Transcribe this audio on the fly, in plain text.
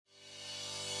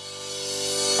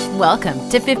Welcome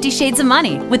to 50 Shades of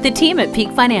Money with the team at Peak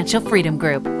Financial Freedom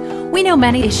Group. We know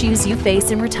many issues you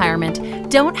face in retirement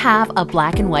don't have a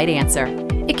black and white answer.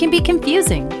 It can be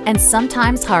confusing and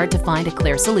sometimes hard to find a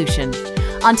clear solution.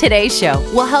 On today's show,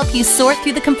 we'll help you sort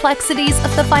through the complexities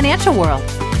of the financial world.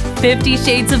 50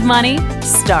 Shades of Money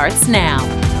starts now.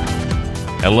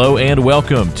 Hello and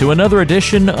welcome to another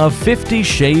edition of 50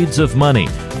 Shades of Money.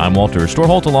 I'm Walter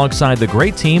Storholt alongside the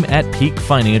great team at Peak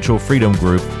Financial Freedom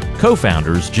Group,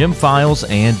 co-founders Jim Files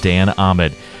and Dan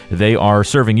Ahmed. They are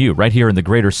serving you right here in the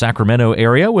greater Sacramento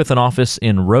area with an office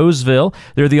in Roseville.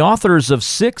 They're the authors of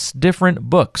 6 different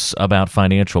books about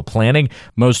financial planning.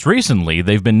 Most recently,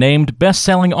 they've been named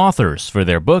best-selling authors for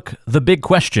their book, The Big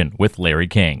Question with Larry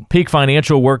King. Peak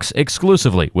Financial works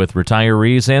exclusively with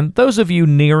retirees and those of you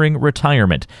nearing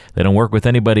retirement. They don't work with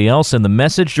anybody else, and the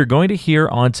message you're going to hear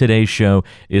on today's show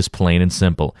is plain and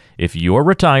simple. If you're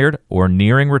retired or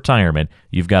nearing retirement,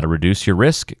 you've got to reduce your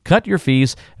risk, cut your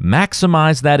fees,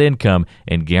 maximize that income,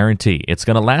 and guarantee it's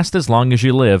going to last as long as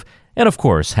you live, and of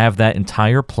course, have that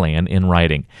entire plan in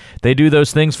writing. They do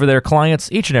those things for their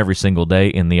clients each and every single day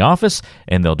in the office,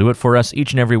 and they'll do it for us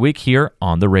each and every week here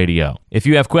on the radio. If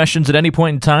you have questions at any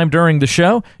point in time during the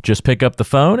show, just pick up the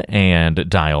phone and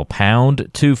dial pound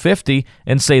 250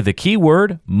 and say the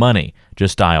keyword money.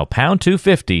 Just dial pound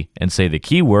 250 and say the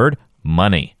keyword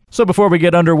money. So before we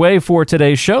get underway for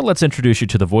today's show, let's introduce you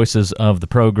to the voices of the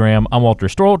program. I'm Walter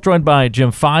Storholt, joined by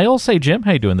Jim Files. Hey, Jim,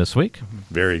 how you doing this week?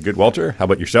 Very good, Walter. How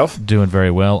about yourself? Doing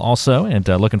very well also, and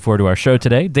looking forward to our show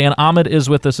today. Dan Ahmed is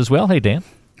with us as well. Hey, Dan.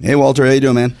 Hey, Walter. How you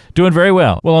doing, man? Doing very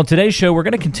well. Well, on today's show, we're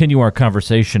going to continue our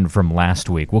conversation from last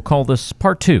week. We'll call this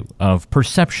part 2 of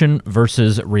perception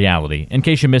versus reality. In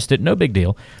case you missed it, no big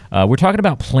deal. We're talking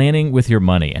about planning with your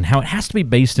money and how it has to be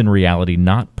based in reality,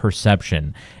 not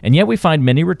perception. And yet we find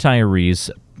many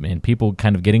retirees and people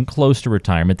kind of getting close to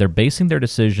retirement, they're basing their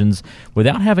decisions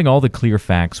without having all the clear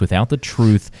facts, without the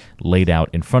truth laid out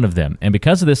in front of them. And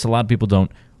because of this, a lot of people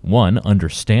don't, 1,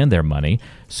 understand their money.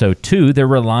 So 2, they're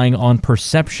relying on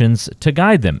perceptions to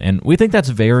guide them. And we think that's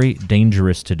very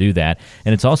dangerous to do that.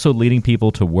 And it's also leading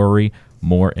people to worry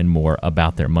more and more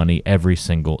about their money every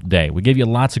single day. We gave you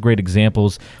lots of great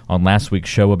examples on last week's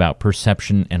show about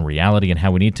perception and reality and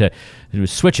how we need to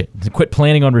switch it, quit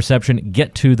planning on perception,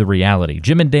 get to the reality.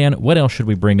 Jim and Dan, what else should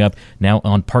we bring up now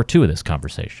on part 2 of this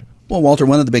conversation? Well, Walter,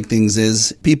 one of the big things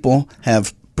is people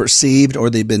have perceived, or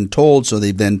they've been told, so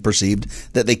they've then perceived,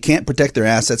 that they can't protect their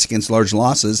assets against large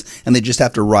losses and they just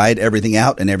have to ride everything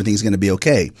out and everything's going to be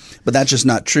okay. But that's just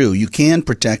not true. You can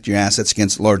protect your assets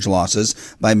against large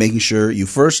losses by making sure you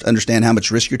first understand how much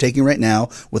risk you're taking right now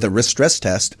with a risk stress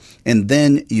test, and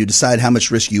then you decide how much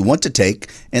risk you want to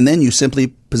take, and then you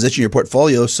simply position your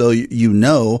portfolio so you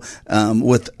know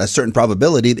with a certain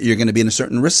probability that you're going to be in a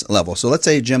certain risk level. So let's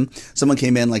say, Jim, someone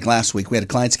came in like last week. We had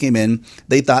clients came in.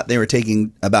 They thought they were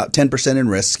taking about 10% in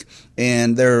risk,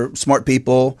 and they're smart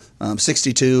people,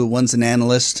 62, one's an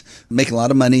analyst, making a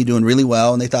lot of money, doing really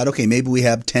well, and they thought, okay, maybe we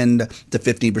have 10 to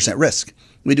 15% risk.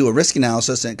 We do a risk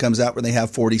analysis, and it comes out where they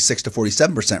have 46 to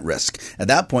 47% risk. At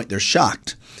that point, they're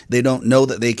shocked. They don't know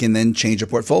that they can then change a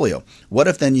portfolio. What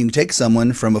if then you can take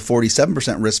someone from a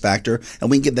 47% risk factor and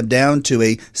we can get them down to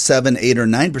a 7, 8, or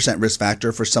 9% risk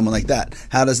factor for someone like that?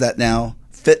 How does that now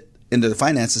fit into the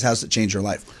finances? How does it change your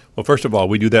life? Well, first of all,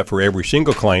 we do that for every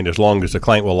single client as long as the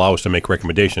client will allow us to make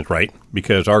recommendations, right?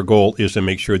 Because our goal is to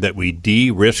make sure that we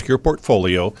de-risk your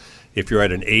portfolio. If you're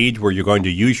at an age where you're going to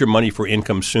use your money for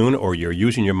income soon, or you're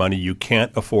using your money, you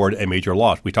can't afford a major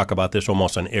loss. We talk about this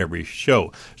almost on every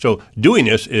show. So doing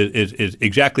this is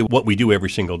exactly what we do every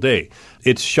single day.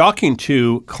 It's shocking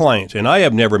to clients, and I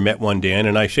have never met one, Dan,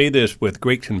 and I say this with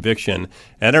great conviction.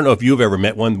 I don't know if you've ever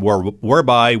met one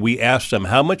whereby we ask them,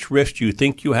 how much risk do you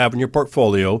think you have in your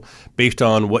portfolio based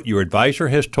on what your advisor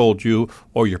has told you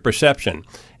or your perception?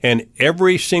 And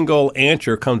every single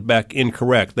answer comes back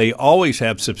incorrect. They always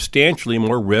have substantially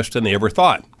more risk than they ever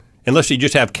thought, unless you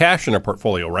just have cash in a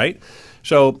portfolio, right?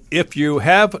 So if you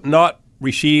have not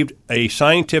received a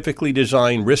scientifically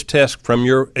designed risk test from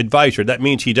your advisor, that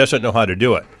means he doesn't know how to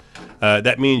do it.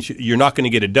 That means you're not going to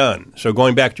get it done. So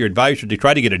going back to your advisor to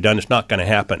try to get it done, it's not going to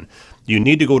happen. You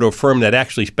need to go to a firm that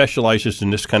actually specializes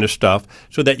in this kind of stuff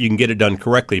so that you can get it done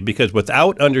correctly. Because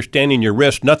without understanding your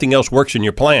risk, nothing else works in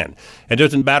your plan. It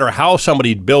doesn't matter how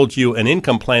somebody builds you an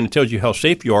income plan that tells you how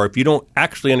safe you are. If you don't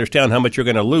actually understand how much you're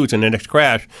going to lose in the next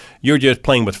crash, you're just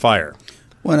playing with fire.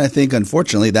 Well, and I think,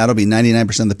 unfortunately, that'll be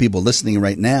 99% of the people listening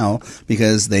right now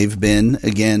because they've been,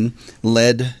 again,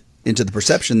 led into the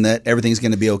perception that everything's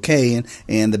going to be okay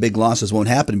and the big losses won't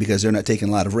happen because they're not taking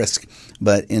a lot of risk.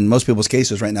 But in most people's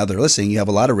cases right now they're listening, you have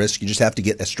a lot of risk. You just have to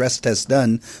get a stress test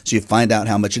done so you find out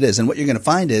how much it is. And what you're going to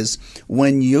find is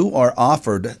when you are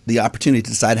offered the opportunity to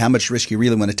decide how much risk you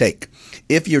really want to take,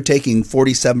 if you're taking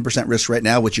 47% risk right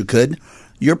now, which you could,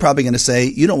 you're probably going to say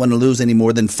you don't want to lose any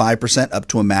more than 5% up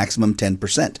to a maximum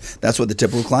 10%. That's what the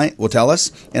typical client will tell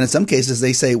us. And in some cases,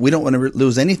 they say we don't want to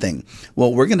lose anything.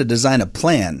 Well, we're going to design a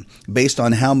plan based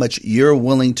on how much you're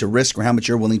willing to risk or how much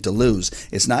you're willing to lose.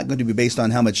 It's not going to be based on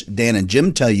how much Dan and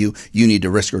Jim tell you need to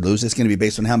risk or lose. It's going to be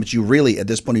based on how much you really, at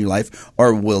this point in your life,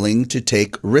 are willing to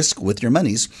take risk with your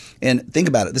monies. And think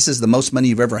about it. This is the most money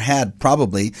you've ever had,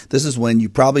 probably. This is when you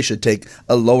probably should take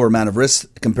a lower amount of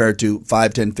risk compared to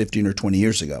 5, 10, 15, or 20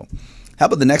 years ago. How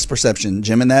about the next perception,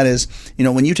 Jim? And that is,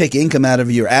 when you take income out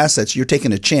of your assets, you're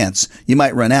taking a chance. You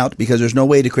might run out because there's no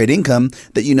way to create income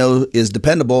that is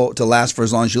dependable to last for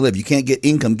as long as you live. You can't get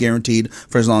income guaranteed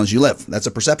for as long as you live. That's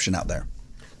a perception out there.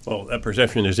 Well, that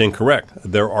perception is incorrect.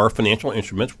 There are financial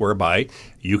instruments whereby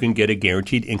you can get a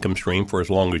guaranteed income stream for as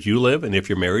long as you live, and if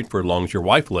you're married, for as long as your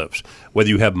wife lives, whether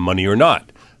you have money or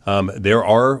not. There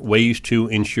are ways to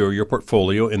insure your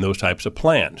portfolio in those types of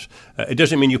plans. It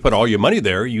doesn't mean you put all your money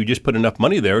there. You just put enough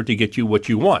money there to get you what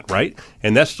you want, right?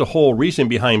 And that's the whole reason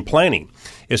behind planning.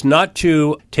 It's not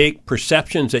to take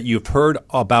perceptions that you've heard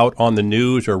about on the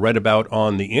news or read about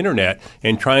on the internet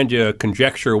and trying to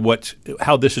conjecture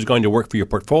how this is going to work for your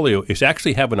portfolio. It's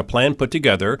actually having a plan put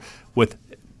together with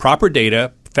proper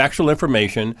data, factual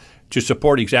information, to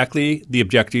support exactly the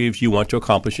objectives you want to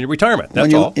accomplish in your retirement.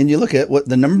 That's all. And you look at what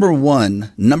the number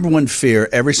one fear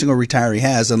every single retiree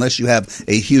has, unless you have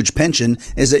a huge pension,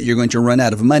 is that you're going to run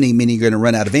out of money, meaning you're going to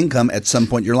run out of income at some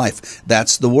point in your life.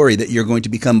 That's the worry, that you're going to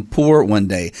become poor one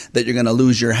day, that you're going to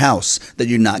lose your house, that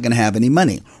you're not going to have any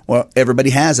money. Well,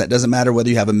 everybody has that. Doesn't matter whether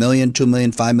you have $1 million, $2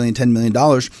 million, $5 million, $10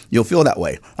 million, you'll feel that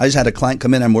way. I just had a client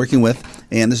come in I'm working with,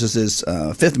 and this is his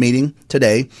fifth meeting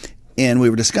today, and we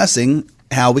were discussing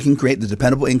how we can create the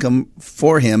dependable income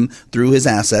for him through his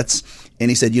assets.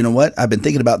 And he said, you know what? I've been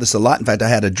thinking about this a lot. In fact, I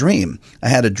had a dream.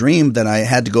 that I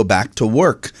had to go back to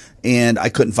work and I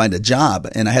couldn't find a job.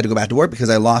 And I had to go back to work because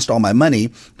I lost all my money,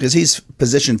 because he's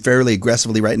positioned fairly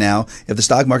aggressively right now. If the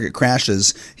stock market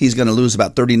crashes, he's going to lose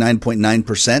about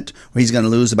 39.9%, or he's going to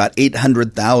lose about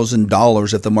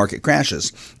 $800,000 if the market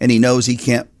crashes. And he knows he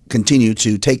can't continue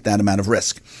to take that amount of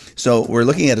risk. So we're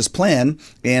looking at his plan,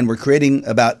 and we're creating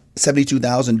about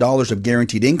 $72,000 of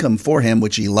guaranteed income for him,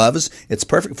 which he loves. It's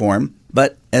perfect for him.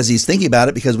 But as he's thinking about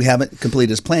it, because we haven't completed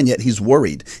his plan yet, he's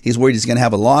worried. He's worried he's going to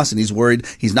have a loss, and he's worried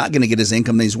he's not going to get his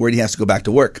income, and he's worried he has to go back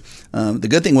to work. The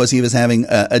good thing was he was having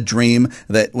a dream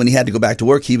that when he had to go back to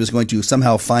work, he was going to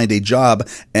somehow find a job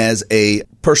as a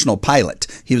personal pilot.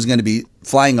 He was going to be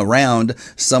flying around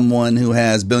someone who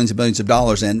has billions and billions of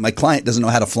dollars, and my client doesn't know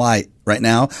how to fly right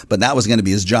now, but that was going to be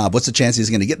his job. What's the chance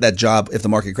he's going to get that job if the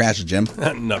market crashes, Jim?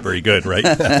 Not very good, right?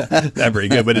 Not very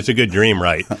good, but it's a good dream,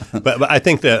 right? But I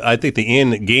think the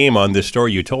end game on this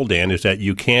story you told, Dan, is that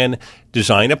you can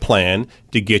design a plan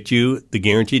to get you the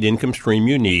guaranteed income stream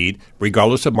you need,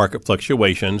 regardless of market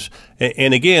fluctuations.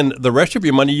 And again, the rest of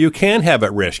your money you can have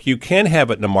at risk. You can have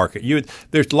it in the market.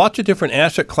 There's lots of different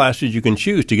asset classes you can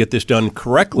choose to get this done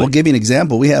correctly. We'll give you an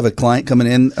example. We have a client coming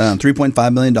in,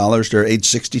 $3.5 million. They're age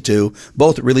 62,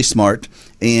 both really smart,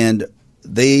 and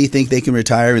they think they can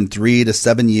retire in 3 to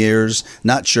 7 years.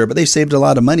 Not sure, but they saved a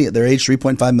lot of money at their age,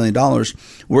 $3.5 million.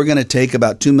 We're going to take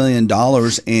about $2 million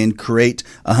and create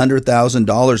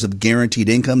 $100,000 of guaranteed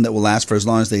income that will last for as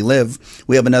long as they live.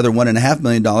 We have another $1.5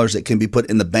 million that can be put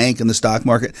in the bank, in the stock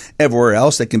market, everywhere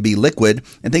else that can be liquid.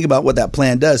 And think about what that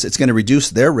plan does. It's going to reduce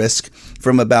their risk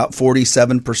from about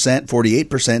 47%,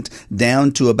 48%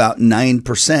 down to about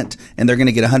 9%. And they're going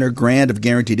to get $100,000 of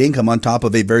guaranteed income on top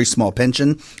of a very small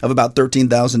pension of about $13,000,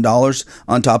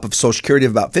 on top of Social Security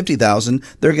of about $50,000.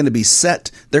 They're going to be set.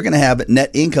 They're going to have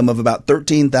net income of about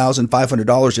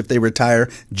 $13,500 if they retire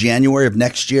January of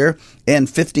next year, and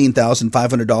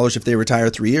 $15,500 if they retire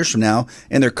 3 years from now.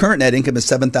 And their current net income is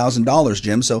 $7,000,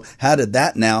 Jim. So how did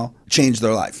that now change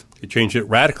their life? It changed it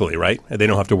radically, right? They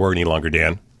don't have to worry any longer,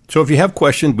 Dan. So if you have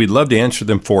questions, we'd love to answer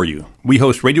them for you. We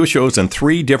host radio shows on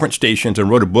 3 different stations and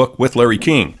wrote a book with Larry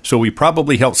King. So we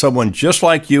probably helped someone just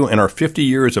like you in our 50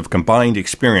 years of combined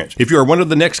experience. If you are one of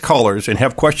the next callers and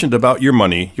have questions about your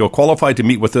money, you'll qualify to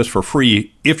meet with us for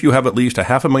free if you have at least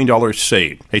 $500,000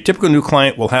 saved. A typical new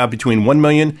client will have between $1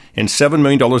 million and $7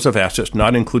 million of assets,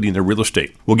 not including their real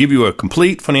estate. We'll give you a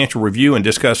complete financial review and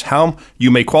discuss how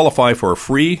you may qualify for a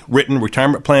free written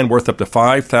retirement plan worth up to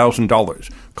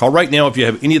 $5,000. Call right now if you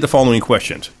have any of the following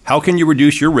questions. How can you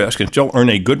reduce your risk and still earn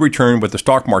a good return with the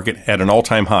stock market at an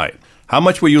all-time high? How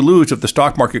much will you lose if the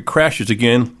stock market crashes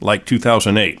again like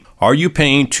 2008? Are you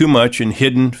paying too much in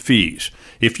hidden fees?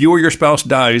 If you or your spouse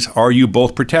dies, are you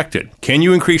both protected? Can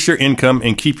you increase your income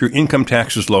and keep your income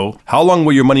taxes low? How long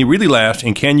will your money really last,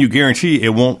 and can you guarantee it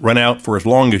won't run out for as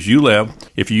long as you live?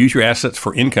 If you use your assets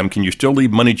for income, can you still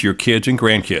leave money to your kids and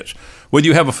grandkids? Whether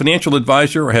you have a financial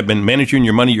advisor or have been managing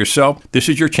your money yourself, this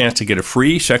is your chance to get a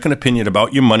free second opinion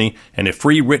about your money and a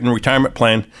free written retirement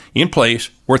plan in place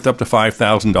worth up to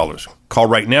 $5,000. Call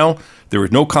right now. There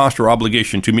is no cost or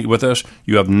obligation to meet with us.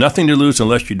 You have nothing to lose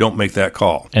unless you don't make that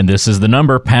call. And this is the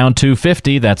number, pound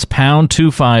 250. That's pound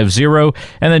 250.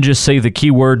 And then just say the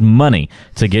keyword money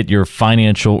to get your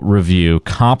financial review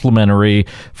complimentary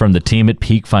from the team at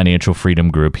Peak Financial Freedom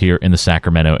Group here in the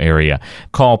Sacramento area.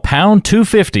 Call pound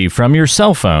 250 from your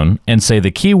cell phone and say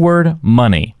the keyword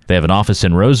money. They have an office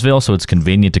in Roseville, so it's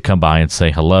convenient to come by and say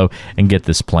hello and get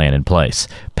this plan in place.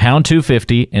 Pound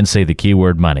 250 and say the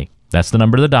keyword money. That's the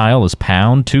number to dial is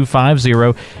pound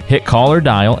 250. Hit call or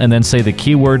dial and then say the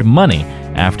keyword money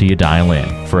after you dial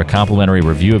in. For a complimentary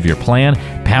review of your plan,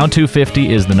 pound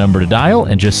 250 is the number to dial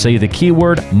and just say the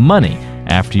keyword money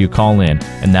after you call in,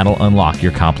 and that'll unlock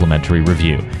your complimentary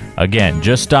review. Again,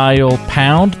 just dial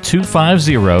pound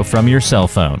 250 from your cell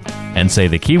phone and say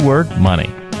the keyword money.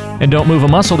 And don't move a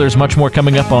muscle. There's much more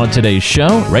coming up on today's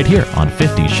show right here on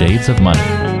 50 Shades of Money.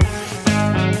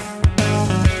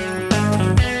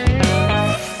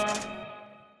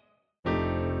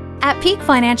 At Peak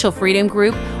Financial Freedom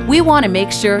Group, we want to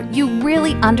make sure you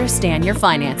really understand your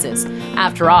finances.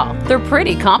 After all, they're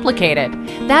pretty complicated.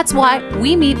 That's why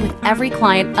we meet with every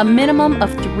client a minimum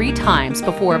of 3 times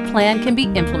before a plan can be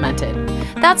implemented.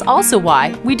 That's also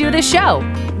why we do this show.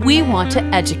 We want to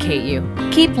educate you.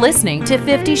 Keep listening to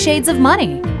 50 Shades of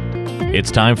Money. It's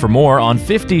time for more on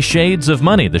 50 Shades of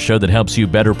Money, the show that helps you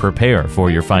better prepare for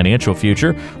your financial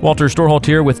future. Walter Storholt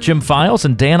here with Jim Files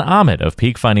and Dan Ahmed of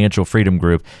Peak Financial Freedom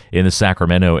Group in the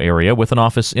Sacramento area with an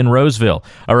office in Roseville.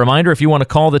 A reminder, if you want to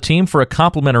call the team for a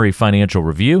complimentary financial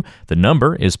review, the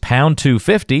number is pound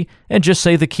 250 and just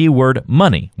say the keyword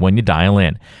money when you dial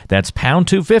in. That's pound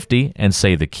 250 and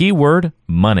say the keyword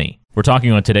money. We're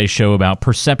talking on today's show about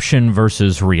perception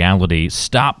versus reality.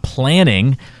 Stop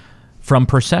planning from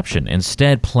perception.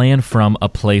 Instead, plan from a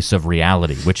place of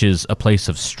reality, which is a place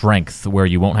of strength where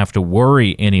you won't have to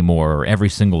worry anymore every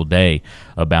single day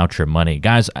about your money.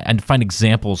 Guys, I find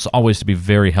examples always to be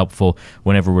very helpful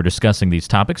whenever we're discussing these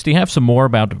topics. Do you have some more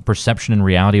about perception and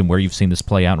reality and where you've seen this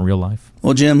play out in real life?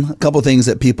 Well, Jim, a couple things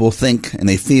that people think and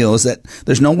they feel is that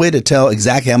there's no way to tell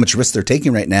exactly how much risk they're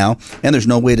taking right now, and there's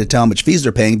no way to tell how much fees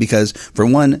they're paying because, for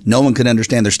one, no one can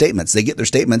understand their statements. They get their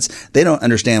statements. They don't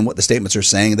understand what the statements are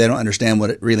saying. They don't understand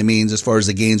what it really means as far as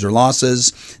the gains or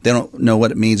losses. They don't know what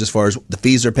it means as far as the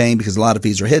fees they're paying because a lot of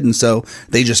fees are hidden. So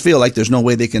they just feel like there's no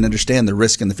way they can understand the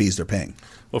risk and the fees they're paying.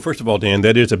 Well, first of all, Dan,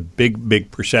 that is a big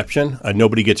perception.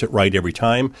 Nobody gets it right every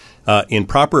time. In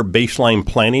proper baseline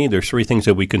planning, there's 3 things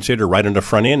that we consider right on the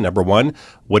front end. Number 1,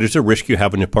 what is the risk you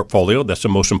have in your portfolio? That's the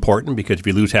most important because if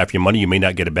you lose half your money, you may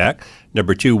not get it back.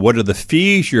 Number 2, what are the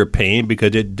fees you're paying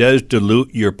because it does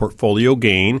dilute your portfolio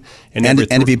gain. And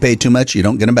if you pay too much, you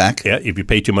don't get them back. Yeah, if you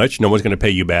pay too much, no one's going to pay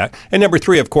you back. And number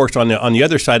 3, of course, on the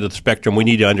other side of the spectrum, we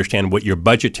need to understand what your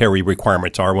budgetary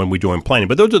requirements are when we're doing planning.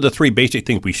 But those are the 3 basic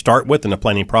things we start with in the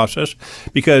planning process,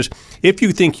 because if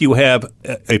you think you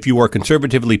are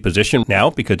conservatively positioned now,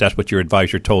 because that's what your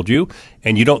advisor told you,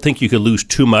 and you don't think you could lose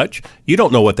too much, you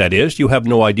don't know what that is. You have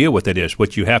no idea what that is.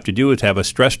 What you have to do is have a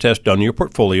stress test done on your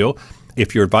portfolio.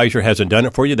 If your advisor hasn't done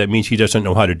it for you, that means he doesn't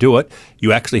know how to do it.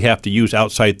 You actually have to use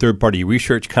outside third-party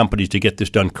research companies to get this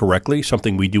done correctly,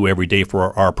 something we do every day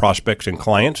for our prospects and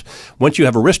clients. Once you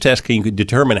have a risk test, you can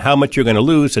determine how much you're going to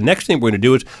lose. The next thing we're going to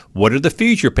do is, what are the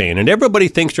fees you're paying? And everybody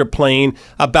thinks they're paying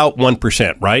about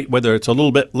 1%, right? Whether it's a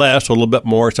little bit less or a little bit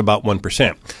more, it's about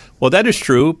 1%. Well, that is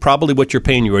true, probably what you're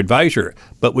paying your advisor.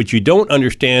 But what you don't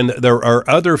understand, there are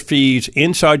other fees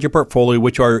inside your portfolio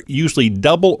which are usually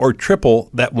double or triple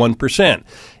that 1%.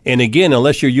 And again,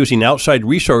 unless you're using outside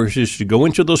resources to go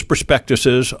into those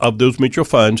prospectuses of those mutual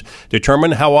funds,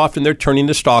 determine how often they're turning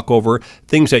the stock over,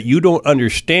 things that you don't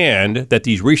understand that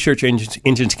these research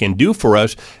engines can do for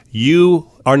us, you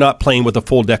are not playing with a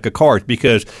full deck of cards,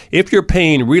 because if you're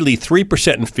paying really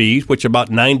 3% in fees, which about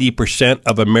 90%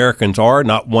 of Americans are,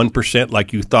 not 1%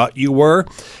 like you thought you were,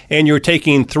 and you're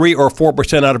taking 3 or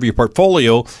 4% out of your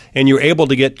portfolio, and you're able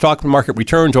to get stock market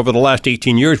returns over the last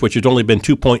 18 years, which has only been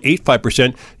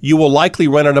 2.85%, you will likely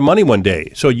run out of money one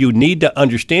day. So you need to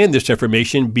understand this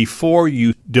information before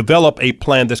you develop a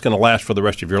plan that's going to last for the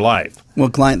rest of your life. Well,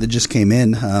 a client that just came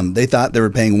in, they thought they were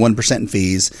paying 1% in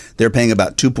fees. They're paying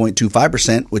about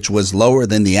 2.25%, which was lower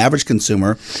than the average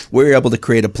consumer. We were able to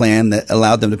create a plan that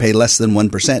allowed them to pay less than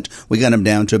 1%. We got them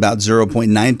down to about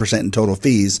 0.9% in total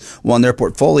fees. Well, in their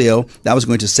portfolio, that was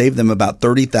going to save them about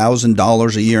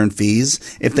 $30,000 a year in fees.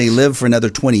 If they live for another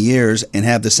 20 years and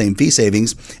have the same fee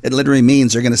savings, it literally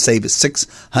means they're going to save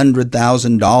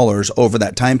 $600,000 over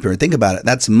that time period. Think about it.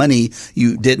 That's money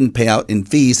you didn't pay out in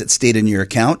fees that stayed in your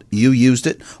account. You used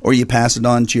it, or you pass it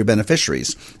on to your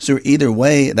beneficiaries. So either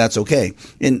way, that's okay.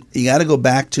 And you got to go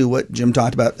back to what Jim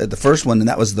talked about at the first one, and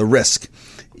that was the risk.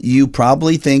 You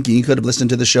probably think, and you could have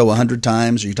listened to the show 100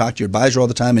 times, or you talk to your advisor all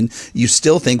the time, and you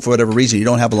still think for whatever reason you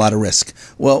don't have a lot of risk.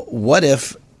 Well, what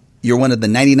if you're one of the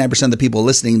 99% of the people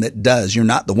listening that does? You're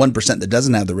not the 1% that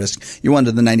doesn't have the risk. You're one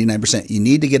of the 99%. You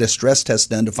need to get a stress test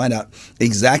done to find out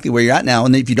exactly where you're at now.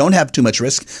 And if you don't have too much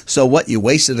risk, so what? You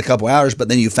wasted a couple hours, but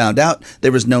then you found out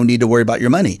there was no need to worry about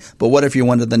your money. But what if you're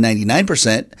one of the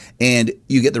 99% and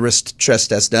you get the risk stress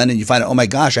test done and you find out, oh my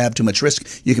gosh, I have too much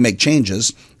risk. You can make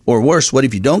changes. Or worse, what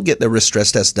if you don't get the risk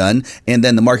stress test done and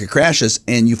then the market crashes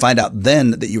and you find out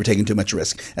then that you were taking too much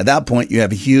risk? At that point, you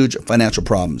have huge financial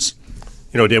problems.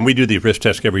 You know, Dan, we do these risk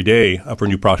tests every day for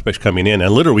new prospects coming in,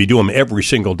 and literally we do them every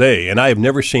single day. And I have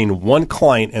never seen one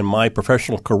client in my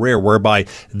professional career whereby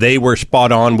they were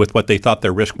spot on with what they thought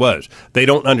their risk was. They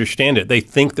don't understand it. They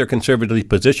think they're conservatively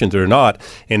positioned. They're not.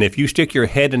 And if you stick your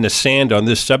head in the sand on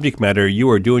this subject matter, you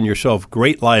are doing yourself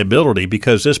great liability,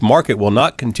 because this market will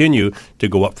not continue to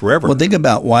go up forever. Well, think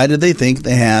about, why do they think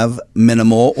they have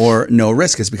minimal or no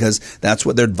risk? It's because that's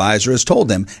what their advisor has told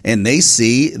them. And they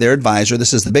see their advisor,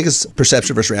 this is the biggest perception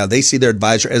versus reality, they see their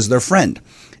advisor as their friend.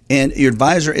 And your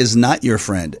advisor is not your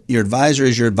friend. Your advisor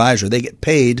is your advisor. They get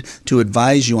paid to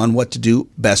advise you on what to do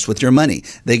best with your money.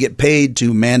 They get paid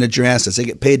to manage your assets. They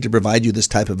get paid to provide you this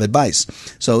type of advice.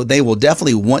 So they will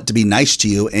definitely want to be nice to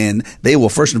you, and they will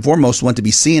first and foremost want to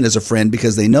be seen as a friend,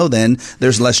 because they know then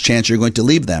there's less chance you're going to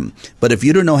leave them. But if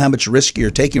you don't know how much risk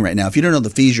you're taking right now, if you don't know the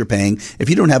fees you're paying, if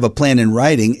you don't have a plan in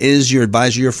writing, is your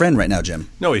advisor your friend right now, Jim?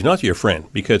 No, he's not your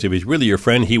friend, because if he's really your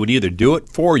friend, he would either do it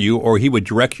for you or he would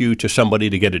direct you to somebody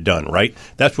to get it done, right?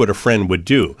 That's what a friend would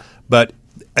do. But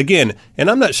again, and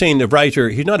I'm not saying the advisor,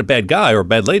 he's not a bad guy or a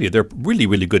bad lady. They're really,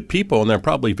 really good people, and they're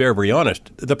probably very, very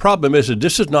honest. The problem is that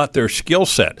this is not their skill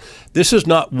set. This is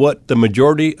not what the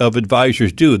majority of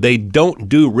advisors do. They don't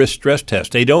do risk stress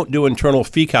tests. They don't do internal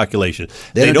fee calculations.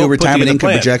 They don't do retirement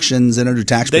income projections. They don't do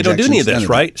tax projections. They don't do any of this,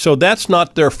 right? So that's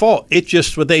not their fault. It's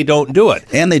just that they don't do it.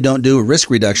 And they don't do a risk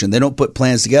reduction. They don't put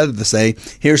plans together to say,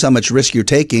 here's how much risk you're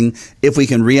taking. If we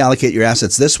can reallocate your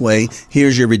assets this way,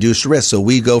 here's your reduced risk. So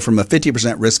we go from a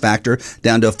 50% risk factor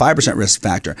down to a 5% risk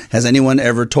factor. Has anyone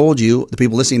ever told you, the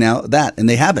people listening now, that? And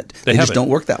they haven't. They just don't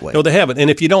work that way. No, they haven't. And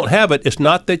if you don't have it, it's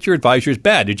not that your advisor is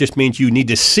bad. It just means you need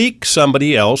to seek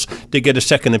somebody else to get a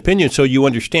second opinion so you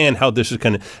understand how this is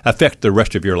going to affect the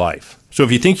rest of your life. So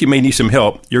if you think you may need some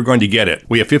help, you're going to get it.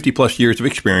 We have 50 plus years of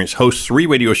experience, host 3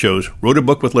 radio shows, wrote a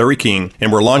book with Larry King,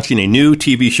 and we're launching a new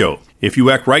TV show. If you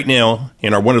act right now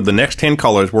and are one of the next 10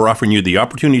 callers, we're offering you the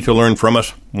opportunity to learn from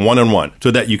us one-on-one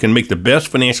so that you can make the best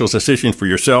financial decisions for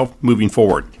yourself moving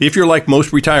forward. If you're like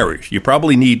most retirees, you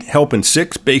probably need help in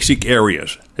 6 basic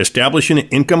areas. Establishing an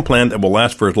income plan that will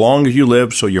last for as long as you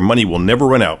live so your money will never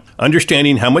run out.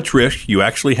 Understanding how much risk you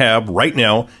actually have right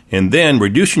now, and then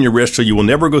reducing your risk so you will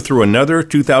never go through another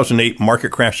 2008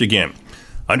 market crash again.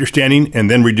 Understanding and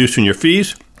then reducing your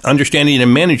fees. Understanding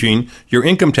and managing your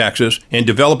income taxes, and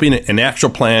developing an actual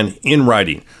plan in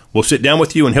writing. We'll sit down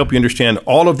with you and help you understand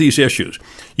all of these issues.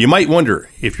 You might wonder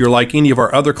if you're like any of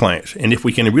our other clients and if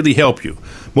we can really help you.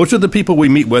 Most of the people we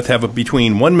meet with have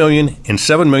between $1 million and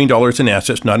 $7 million in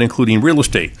assets, not including real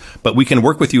estate. But we can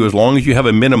work with you as long as you have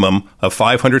a minimum of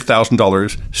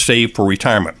 $500,000 saved for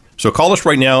retirement. So call us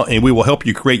right now and we will help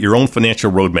you create your own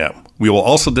financial roadmap. We will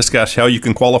also discuss how you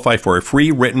can qualify for a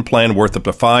free written plan worth up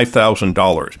to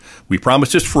 $5,000. We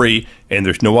promise it's free and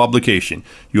there's no obligation.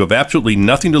 You have absolutely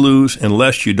nothing to lose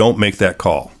unless you don't make that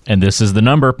call. And this is the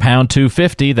number, pound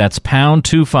 250. That's pound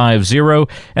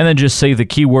 250. And then just say the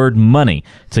keyword money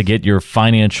to get your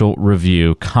financial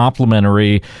review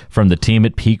complimentary from the team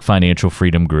at Peak Financial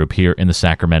Freedom Group here in the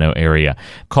Sacramento area.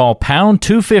 Call pound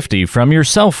 250 from your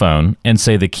cell phone and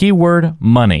say the keyword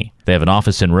money. They have an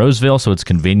office in Roseville, so it's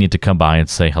convenient to come by and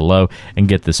say hello and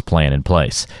get this plan in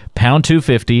place. Pound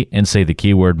 250 and say the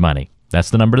keyword money.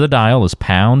 That's the number to dial is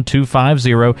pound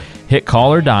 250. Hit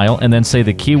call or dial and then say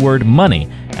the keyword money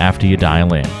after you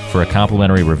dial in. For a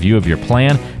complimentary review of your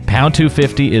plan, pound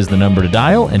 250 is the number to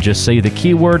dial and just say the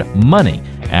keyword money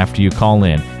after you call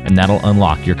in, and that'll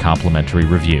unlock your complimentary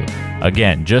review.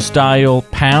 Again, just dial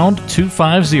pound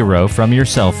 250 from your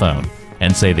cell phone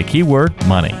and say the keyword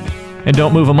money. And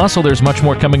don't move a muscle. There's much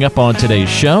more coming up on today's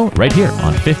show right here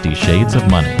on 50 Shades of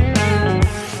Money.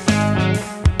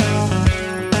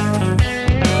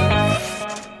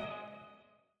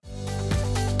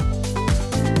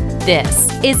 This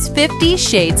is 50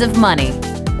 Shades of Money.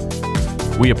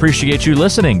 We appreciate you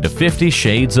listening to 50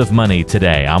 Shades of Money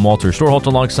today. I'm Walter Storholt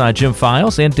alongside Jim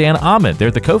Files and Dan Ahmed.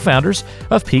 They're the co-founders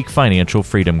of Peak Financial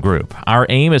Freedom Group. Our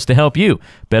aim is to help you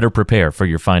better prepare for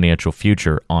your financial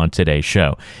future on today's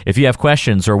show. If you have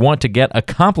questions or want to get a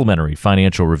complimentary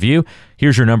financial review,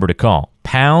 here's your number to call.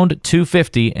 Pound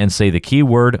 250 and say the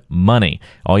keyword money.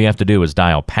 All you have to do is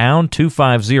dial pound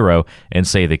 250 and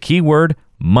say the keyword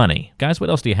money. Guys, what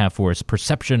else do you have for us?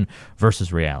 Perception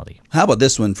versus reality. How about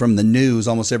this one from the news?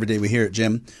 Almost every day we hear it,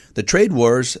 Jim. The trade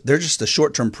wars, they're just a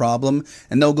short-term problem,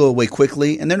 and they'll go away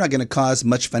quickly, and they're not going to cause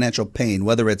much financial pain,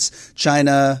 whether it's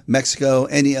China, Mexico,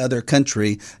 any other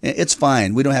country. It's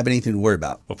fine. We don't have anything to worry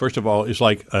about. Well, first of all, it's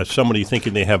like somebody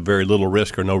thinking they have very little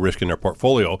risk or no risk in their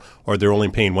portfolio, or they're only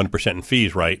paying 1% in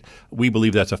fees, right? We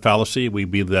believe that's a fallacy. We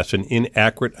believe that's an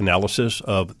inaccurate analysis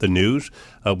of the news.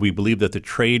 We believe that the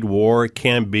trade war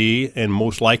can be, and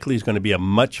most likely is going to be, a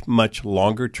much, much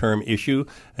longer-term issue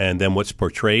than what's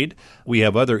portrayed. We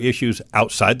have other issues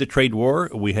outside the trade war.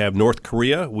 We have North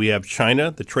Korea. We have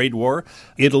China, the trade war.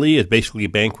 Italy is basically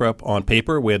bankrupt on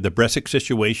paper. We have the Brexit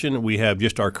situation. We have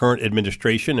just our current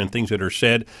administration and things that are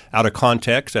said out of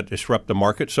context that disrupt the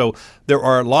market. So there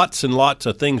are lots and lots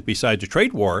of things besides the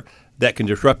trade war that can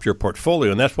disrupt your portfolio.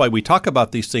 And that's why we talk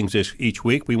about these things each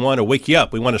week. We want to wake you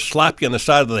up. We want to slap you on the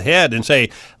side of the head and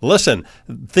say, listen,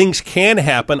 things can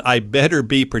happen. I better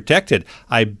be protected.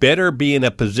 I better be in a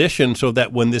position so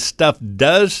that when this stuff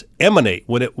does emanate,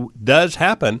 when it does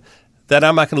happen, that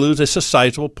I'm not going to lose a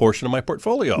sizable portion of my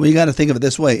portfolio. Well, you got to think of it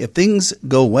this way. If things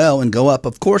go well and go up,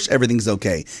 of course everything's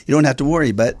okay. You don't have to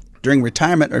worry, but during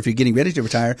retirement, or if you're getting ready to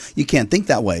retire, you can't think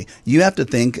that way. You have to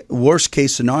think worst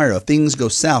case scenario. If things go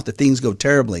south, if things go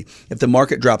terribly, if the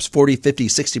market drops 40, 50,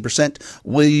 60%,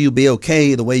 will you be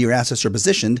okay the way your assets are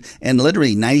positioned? And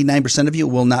literally 99% of you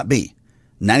will not be.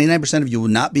 99% of you will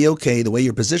not be okay the way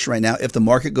you're positioned right now if the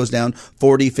market goes down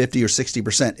 40, 50, or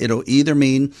 60%. It'll either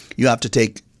mean you have to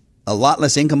take a lot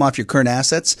less income off your current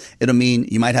assets. It'll mean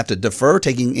you might have to defer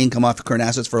taking income off your current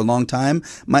assets for a long time.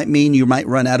 Might mean you might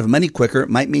run out of money quicker.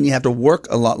 Might mean you have to work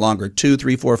a lot longer, 2,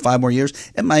 3, 4, 5 more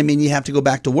years. It might mean you have to go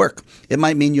back to work. It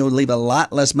might mean you'll leave a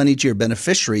lot less money to your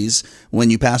beneficiaries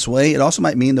when you pass away. It also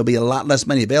might mean there'll be a lot less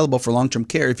money available for long-term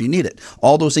care if you need it.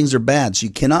 All those things are bad. So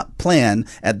you cannot plan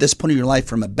at this point in your life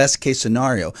from a best case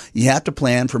scenario. You have to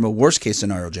plan from a worst case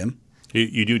scenario, Jim.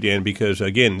 You do, Dan, because,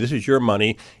 again, this is your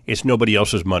money. It's nobody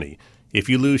else's money. If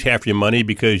you lose half your money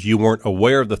because you weren't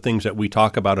aware of the things that we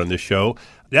talk about on this show,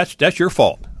 that's your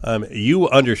fault. You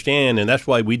understand, and that's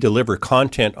why we deliver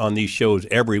content on these shows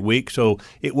every week, so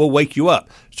it will wake you up.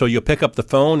 So you'll pick up the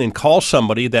phone and call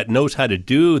somebody that knows how to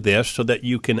do this so that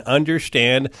you can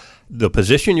understand the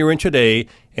position you're in today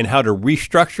and how to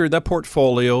restructure the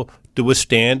portfolio to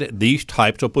withstand these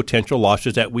types of potential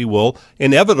losses that we will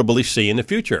inevitably see in the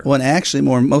future. Well, and actually,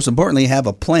 most importantly, have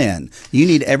a plan. You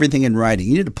need everything in writing.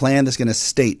 You need a plan that's going to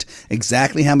state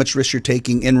exactly how much risk you're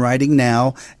taking in writing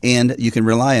now and you can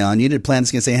rely on. You need a plan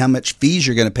that's going to say how much fees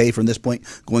you're going to pay from this point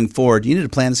going forward. You need a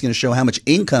plan that's going to show how much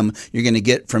income you're going to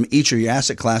get from each of your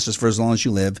asset classes for as long as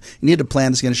you live. You need a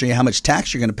plan that's going to show you how much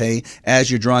tax you're going to pay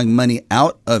as you're drawing money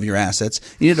out of your assets.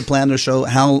 You need a plan to show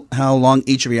how long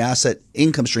each of your asset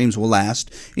income streams will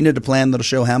last. You need a plan that'll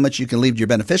show how much you can leave to your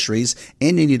beneficiaries,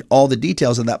 and you need all the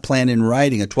details of that plan in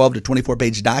writing, a 12 to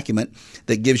 24-page document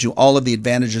that gives you all of the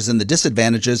advantages and the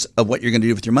disadvantages of what you're going to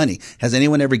do with your money. Has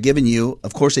anyone ever given you,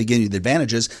 of course they give you the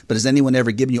advantages, but has anyone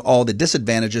ever given you all the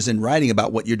disadvantages in writing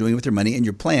about what you're doing with your money and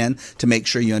your plan to make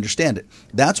sure you understand it?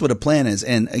 That's what a plan is.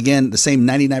 And again, the same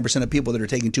 99% of people that are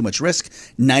taking too much risk,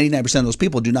 99% of those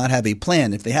people do not have a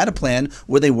plan. If they had a plan,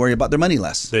 would they worry about their money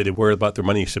less? They worry about their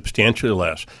money substantially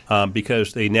less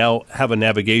because they now have a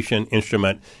navigation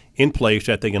instrument in place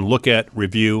that they can look at,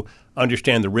 review,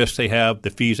 understand the risks they have, the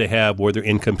fees they have, where their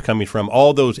income's coming from.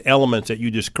 All those elements that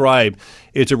you described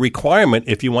is a requirement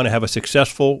if you want to have a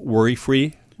successful,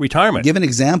 worry-free retirement. Give an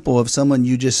example of someone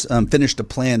you just finished a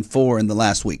plan for in the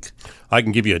last week. I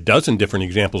can give you a dozen different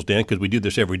examples, Dan, because we do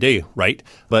this every day, right?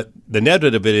 But the net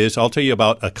of it is, I'll tell you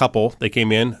about a couple. They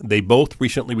came in. They both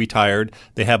recently retired.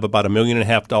 They have about $1.5 million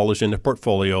in their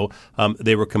portfolio.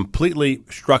 They were completely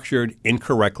structured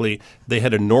incorrectly. They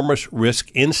had enormous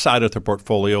risk inside of their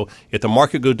portfolio. If the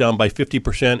market goes down by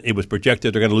 50%, it was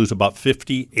projected they're going to lose about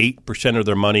 58% of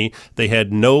their money. They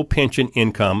had no pension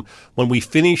income. When we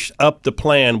finished up the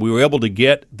plan, we were able to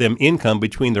get them income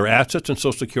between their assets and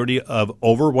Social Security of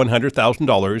over $100,000.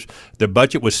 Their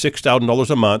budget was $6,000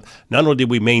 a month. Not only did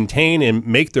we maintain and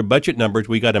make their budget numbers,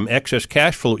 we got them excess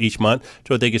cash flow each month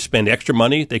so that they could spend extra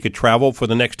money. They could travel for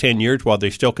the next 10 years while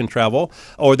they still can travel,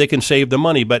 or they can save the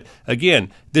money. But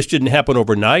again, this didn't happen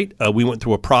overnight. We went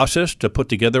through a process to put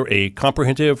together a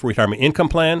comprehensive retirement income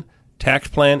plan, tax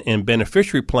plan, and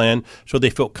beneficiary plan so they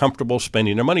felt comfortable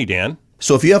spending their money, Dan.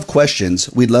 So if you have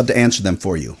questions, we'd love to answer them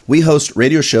for you. We host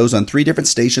radio shows on 3 different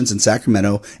stations in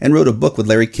Sacramento and wrote a book with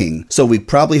Larry King, so we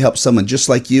probably helped someone just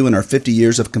like you in our 50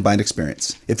 years of combined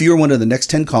experience. If you are one of the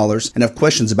next 10 callers and have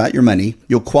questions about your money,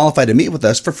 you'll qualify to meet with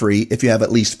us for free if you have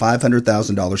at least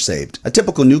 $500,000 saved. A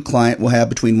typical new client will have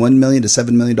between $1 million to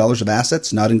 $7 million of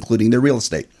assets, not including their real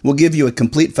estate. We'll give you a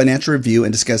complete financial review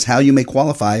and discuss how you may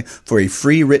qualify for a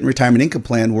free written retirement income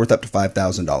plan worth up to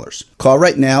 $5,000. Call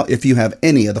right now if you have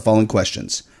any of the following questions.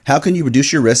 How can you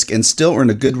reduce your risk and still earn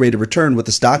a good rate of return with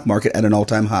the stock market at an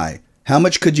all-time high? How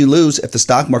much could you lose if the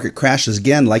stock market crashes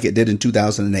again like it did in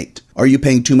 2008? Are you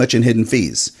paying too much in hidden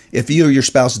fees? If you or your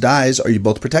spouse dies, are you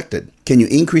both protected? Can you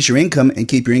increase your income and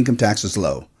keep your income taxes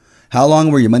low? How long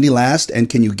will your money last, and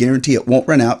can you guarantee it won't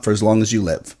run out for as long as you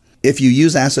live? If you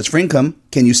use assets for income,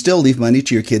 can you still leave money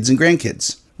to your kids and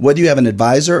grandkids? Whether you have an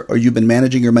advisor or you've been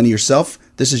managing your money yourself,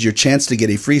 this is your chance to get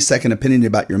a free second opinion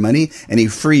about your money and a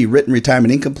free written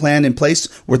retirement income plan in place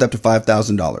worth up to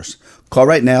 $5,000. Call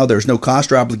right now. There's no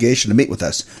cost or obligation to meet with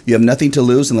us. You have nothing to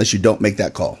lose unless you don't make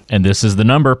that call. And this is the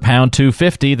number, pound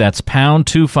 250. That's pound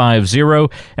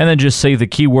 250. And then just say the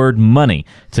keyword money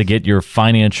to get your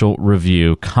financial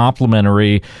review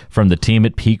complimentary from the team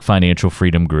at Peak Financial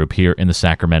Freedom Group here in the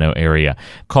Sacramento area.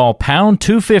 Call pound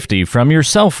 250 from your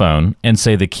cell phone and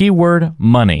say the keyword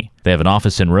money. They have an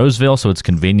office in Roseville, so it's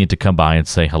convenient to come by and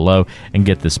say hello and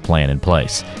get this plan in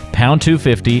place. Pound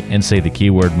 250 and say the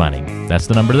keyword money. That's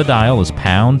the number to the dial is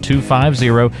pound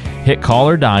 250. Hit call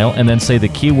or dial and then say the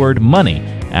keyword money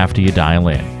after you dial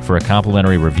in. For a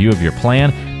complimentary review of your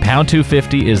plan, pound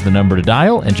 250 is the number to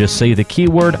dial and just say the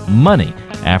keyword money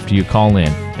after you call in,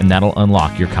 and that'll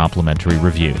unlock your complimentary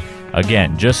review.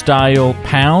 Again, just dial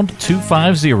pound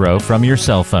 250 from your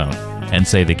cell phone and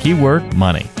say the keyword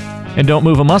money. And don't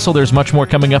move a muscle. There's much more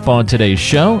coming up on today's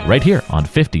show right here on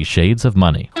 50 Shades of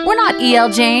Money. We're not E.L.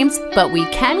 James, but we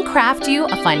can craft you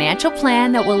a financial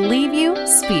plan that will leave you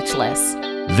speechless.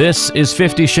 This is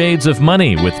 50 Shades of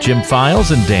Money with Jim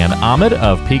Files and Dan Ahmed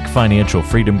of Peak Financial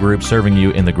Freedom Group, serving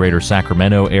you in the greater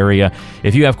Sacramento area.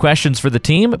 If you have questions for the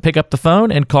team, pick up the phone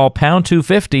and call pound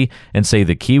 250 and say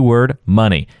the keyword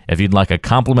money. If you'd like a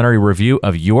complimentary review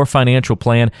of your financial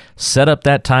plan, set up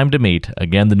that time to meet.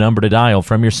 Again, the number to dial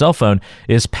from your cell phone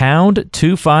is pound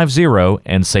 250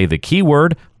 and say the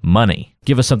keyword money.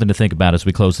 Give us something to think about as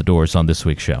we close the doors on this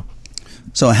week's show.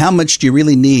 So how much do you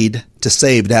really need to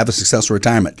save to have a successful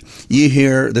retirement? You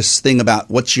hear this thing about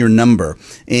what's your number,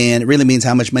 and it really means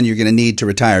how much money you're going to need to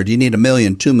retire. Do you need $1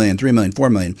 million, $2 million, $3 million,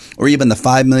 $4 million, or even the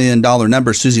 $5 million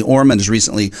number Susie Orman has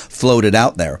recently floated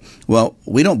out there? Well,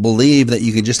 we don't believe that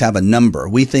you can just have a number.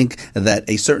 We think that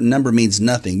a certain number means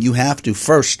nothing. You have to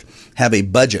first have a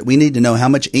budget. We need to know how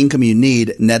much income you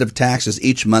need net of taxes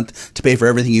each month to pay for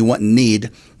everything you want and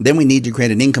need. Then we need to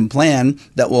create an income plan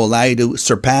that will allow you to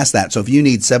surpass that. So if you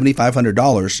need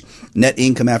 $7,500 net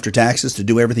income after taxes to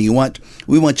do everything you want,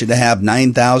 we want you to have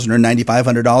 $9,000 or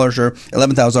 $9,500 or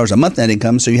 $11,000 a month net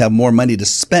income so you have more money to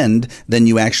spend than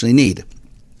you actually need.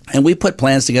 And we put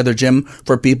plans together, Jim,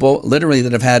 for people literally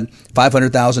that have had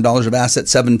 $500,000 of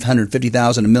assets, $750,000,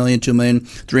 $1 million, $2 million,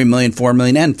 $3 million, $4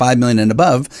 million, and $5 million and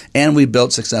above. And we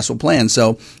built successful plans.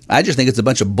 So I just think it's a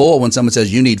bunch of bull when someone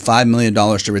says you need $5 million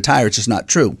to retire. It's just not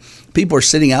true. People are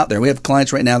sitting out there. We have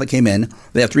clients right now that came in.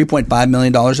 They have $3.5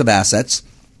 million of assets.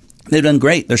 They've done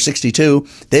great. They're 62.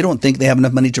 They don't think they have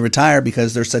enough money to retire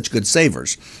because they're such good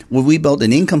savers. Well, we built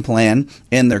an income plan,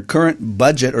 and their current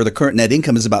budget or the current net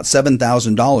income is about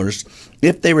 $7,000.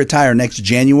 If they retire next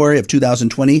January of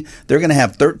 2020, they're going to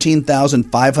have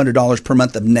 $13,500 per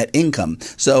month of net income.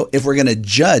 So if we're going to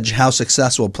judge how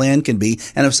successful a plan can be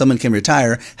and if someone can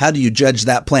retire, how do you judge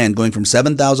that plan going from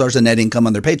 $7,000 in net income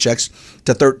on their paychecks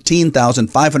to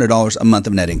 $13,500 a month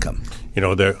of net income? You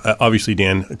know, they're obviously,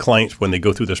 Dan, clients, when they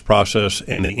go through this process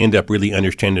and they end up really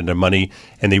understanding their money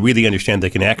and they really understand they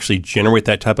can actually generate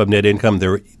that type of net income,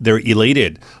 they're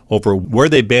elated over where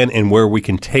they've been and where we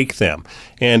can take them.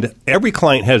 And every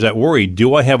client has that worry.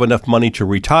 Do I have enough money to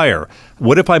retire?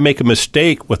 What if I make a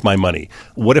mistake with my money?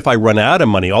 What if I run out of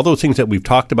money? All those things that we've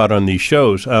talked about on these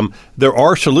shows. There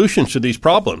are solutions to these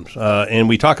problems, and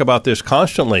we talk about this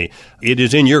constantly. It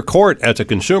is in your court as a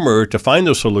consumer to find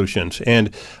those solutions. And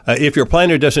if your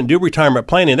planner doesn't do retirement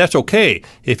planning, that's okay.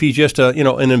 If he's just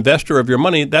an investor of your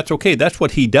money, that's okay. That's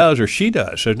what he does or she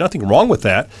does. There's nothing wrong with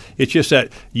that. It's just that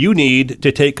you need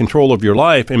to take control of your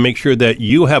life and make sure that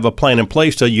you have a plan in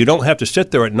place so you don't have to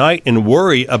sit there at night and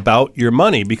worry about your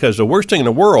money, because the worst thing in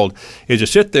the world is to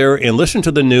sit there and listen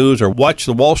to the news or watch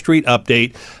the Wall Street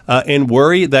update and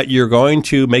worry that you're going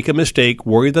to make a mistake,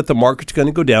 worry that the market's going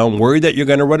to go down, worry that you're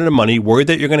going to run out of money, worry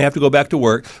that you're going to have to go back to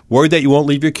work, worry that you won't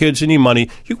leave your kids any money.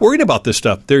 You're worried about this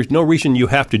stuff. There's no reason you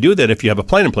have to do that if you have a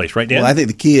plan in place, right, Dan? Well, I think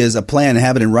the key is a plan and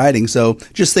have it in writing. So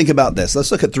just think about this.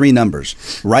 Let's look at three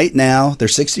numbers. Right now, they're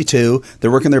 62.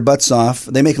 They're working their butts off.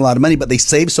 They make a lot of money, but they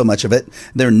save so much of it.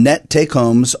 Their net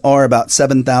take-homes are about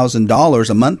 $7,000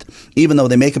 a month, even though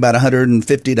they make about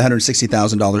 $150,000 to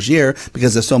 $160,000 a year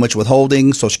because there's so much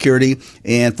withholding, Social Security,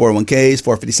 and 401ks,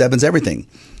 457s, everything.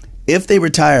 If they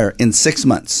retire in 6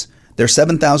 months, their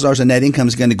 $7,000 in net income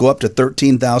is going to go up to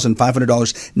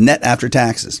 $13,500 net after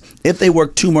taxes. If they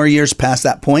work 2 more years past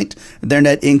that point, their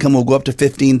net income will go up to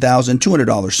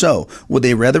 $15,200. So would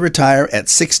they rather retire at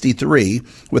 63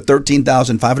 with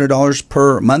 $13,500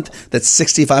 per month? That's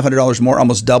 $6,500 more,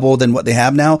 almost double than what they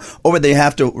have now. Or would they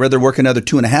have to rather work another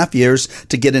 2.5 years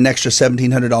to get an extra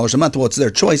 $1,700 a month? Well, it's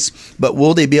their choice. But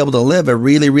will they be able to live a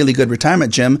really, really good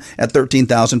retirement, Jim, at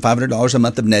 $13,500 a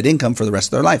month of net income for the rest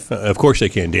of their life? Of course they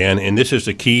can, Dan. And this is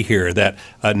the key here, that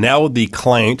now the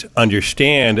client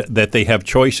understand that they have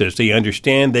choices. They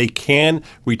understand they can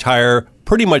retire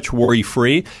pretty much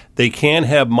worry-free. They can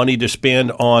have money to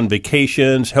spend on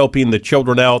vacations, helping the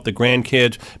children out, the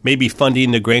grandkids, maybe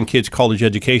funding the grandkids' college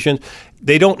education.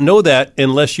 They don't know that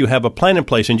unless you have a plan in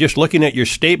place. And just looking at your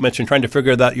statements and trying to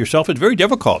figure that yourself is very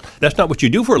difficult. That's not what you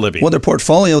do for a living. Well, their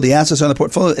portfolio, the assets on the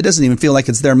portfolio, it doesn't even feel like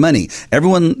it's their money.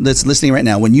 Everyone that's listening right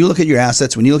now, when you look at your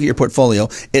assets, when you look at your portfolio,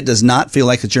 it does not feel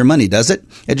like it's your money, does it?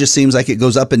 It just seems like it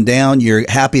goes up and down. You're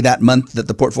happy that month that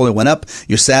the portfolio went up.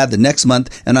 You're sad the next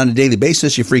month. And on a daily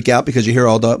basis, you freak out because you hear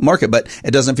all the market, but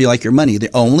it doesn't feel like your money. The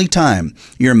only time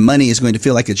your money is going to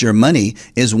feel like it's your money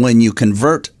is when you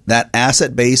convert that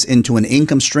asset base into an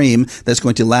income stream that's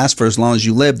going to last for as long as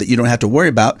you live, that you don't have to worry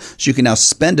about, so you can now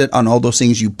spend it on all those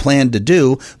things you planned to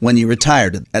do when you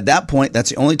retired. At that point, that's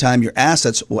the only time your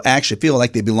assets will actually feel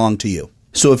like they belong to you.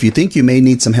 So if you think you may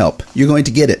need some help, you're going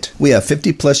to get it. We have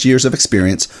 50 plus years of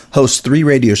experience, host 3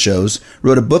 radio shows,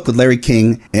 wrote a book with Larry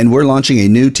King, and we're launching a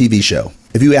new TV show.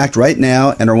 If you act right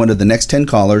now and are one of the next 10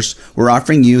 callers, we're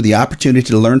offering you the opportunity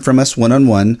to learn from us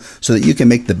one-on-one so that you can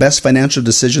make the best financial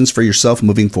decisions for yourself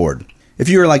moving forward. If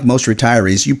you are like most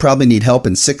retirees, you probably need help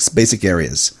in 6 basic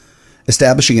areas.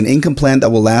 Establishing an income plan that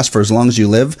will last for as long as you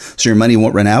live so your money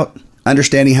won't run out.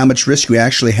 Understanding how much risk you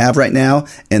actually have right now,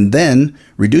 and then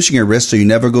reducing your risk so you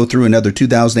never go through another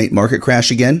 2008 market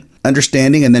crash again.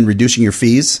 Understanding and then reducing your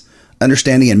fees.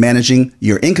 Understanding and managing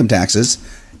your income taxes.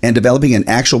 And developing an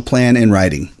actual plan in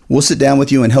writing. We'll sit down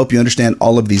with you and help you understand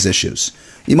all of these issues.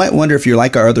 You might wonder if you're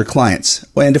like our other clients,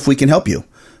 and if we can help you.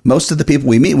 Most of the people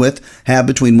we meet with have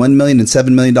between $1 million and $7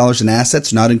 million in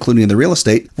assets, not including the real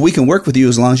estate. We can work with you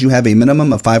as long as you have a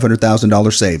minimum of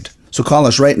 $500,000 saved. So call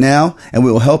us right now and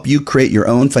we will help you create your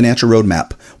own financial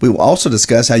roadmap. We will also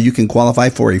discuss how you can qualify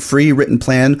for a free written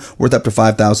plan worth up to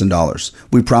 $5,000.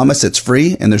 We promise it's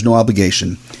free and there's no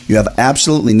obligation. You have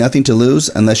absolutely nothing to lose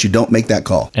unless you don't make that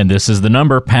call. And this is the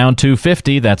number, pound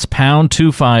 250. That's pound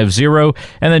 250.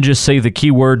 And then just say the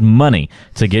keyword money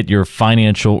to get your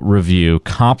financial review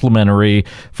complimentary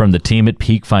from the team at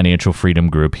Peak Financial Freedom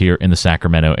Group here in the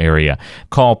Sacramento area.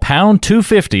 Call pound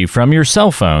 250 from your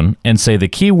cell phone and say the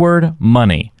keyword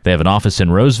money. They have an office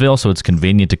in Roseville, so it's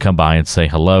convenient to come by and say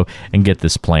hello and get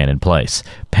this plan in place.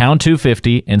 Pound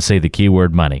 250 and say the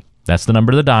keyword money. That's the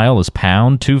number to dial is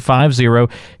pound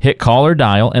 250. Hit call or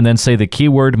dial and then say the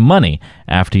keyword money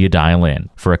after you dial in.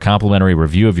 For a complimentary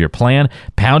review of your plan,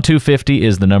 pound 250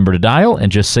 is the number to dial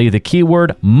and just say the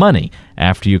keyword money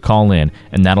after you call in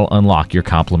and that'll unlock your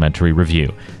complimentary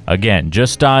review. Again,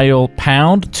 just dial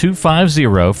pound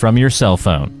 250 from your cell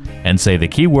phone and say the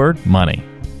keyword money.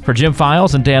 For Jim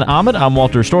Files and Dan Ahmed, I'm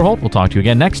Walter Storholt. We'll talk to you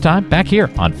again next time back here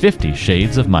on 50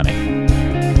 Shades of Money.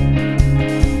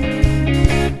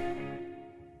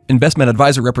 Investment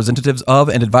advisor representatives of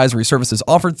and advisory services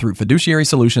offered through Fiduciary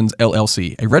Solutions,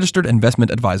 LLC, a registered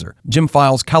investment advisor. Jim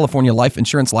Files, California Life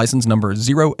Insurance License Number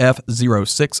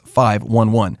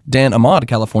 0F06511. Dan Ahmad,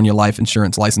 California Life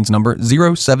Insurance License Number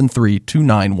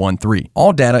 0732913.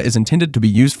 All data is intended to be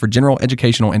used for general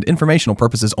educational and informational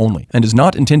purposes only, and is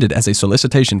not intended as a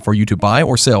solicitation for you to buy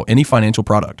or sell any financial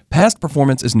product. Past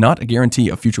performance is not a guarantee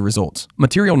of future results.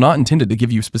 Material not intended to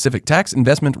give you specific tax,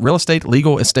 investment, real estate,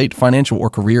 legal, estate, financial, or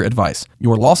career advice.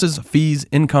 Your losses, fees,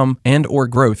 income, and or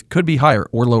growth could be higher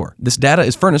or lower. This data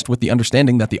is furnished with the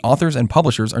understanding that the authors and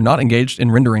publishers are not engaged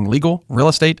in rendering legal, real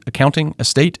estate, accounting,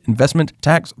 estate, investment,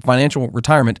 tax, financial,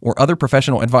 retirement, or other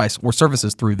professional advice or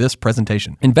services through this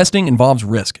presentation. Investing involves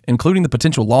risk, including the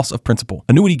potential loss of principal.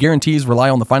 Annuity guarantees rely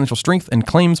on the financial strength and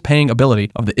claims paying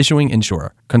ability of the issuing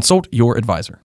insurer. Consult your advisor.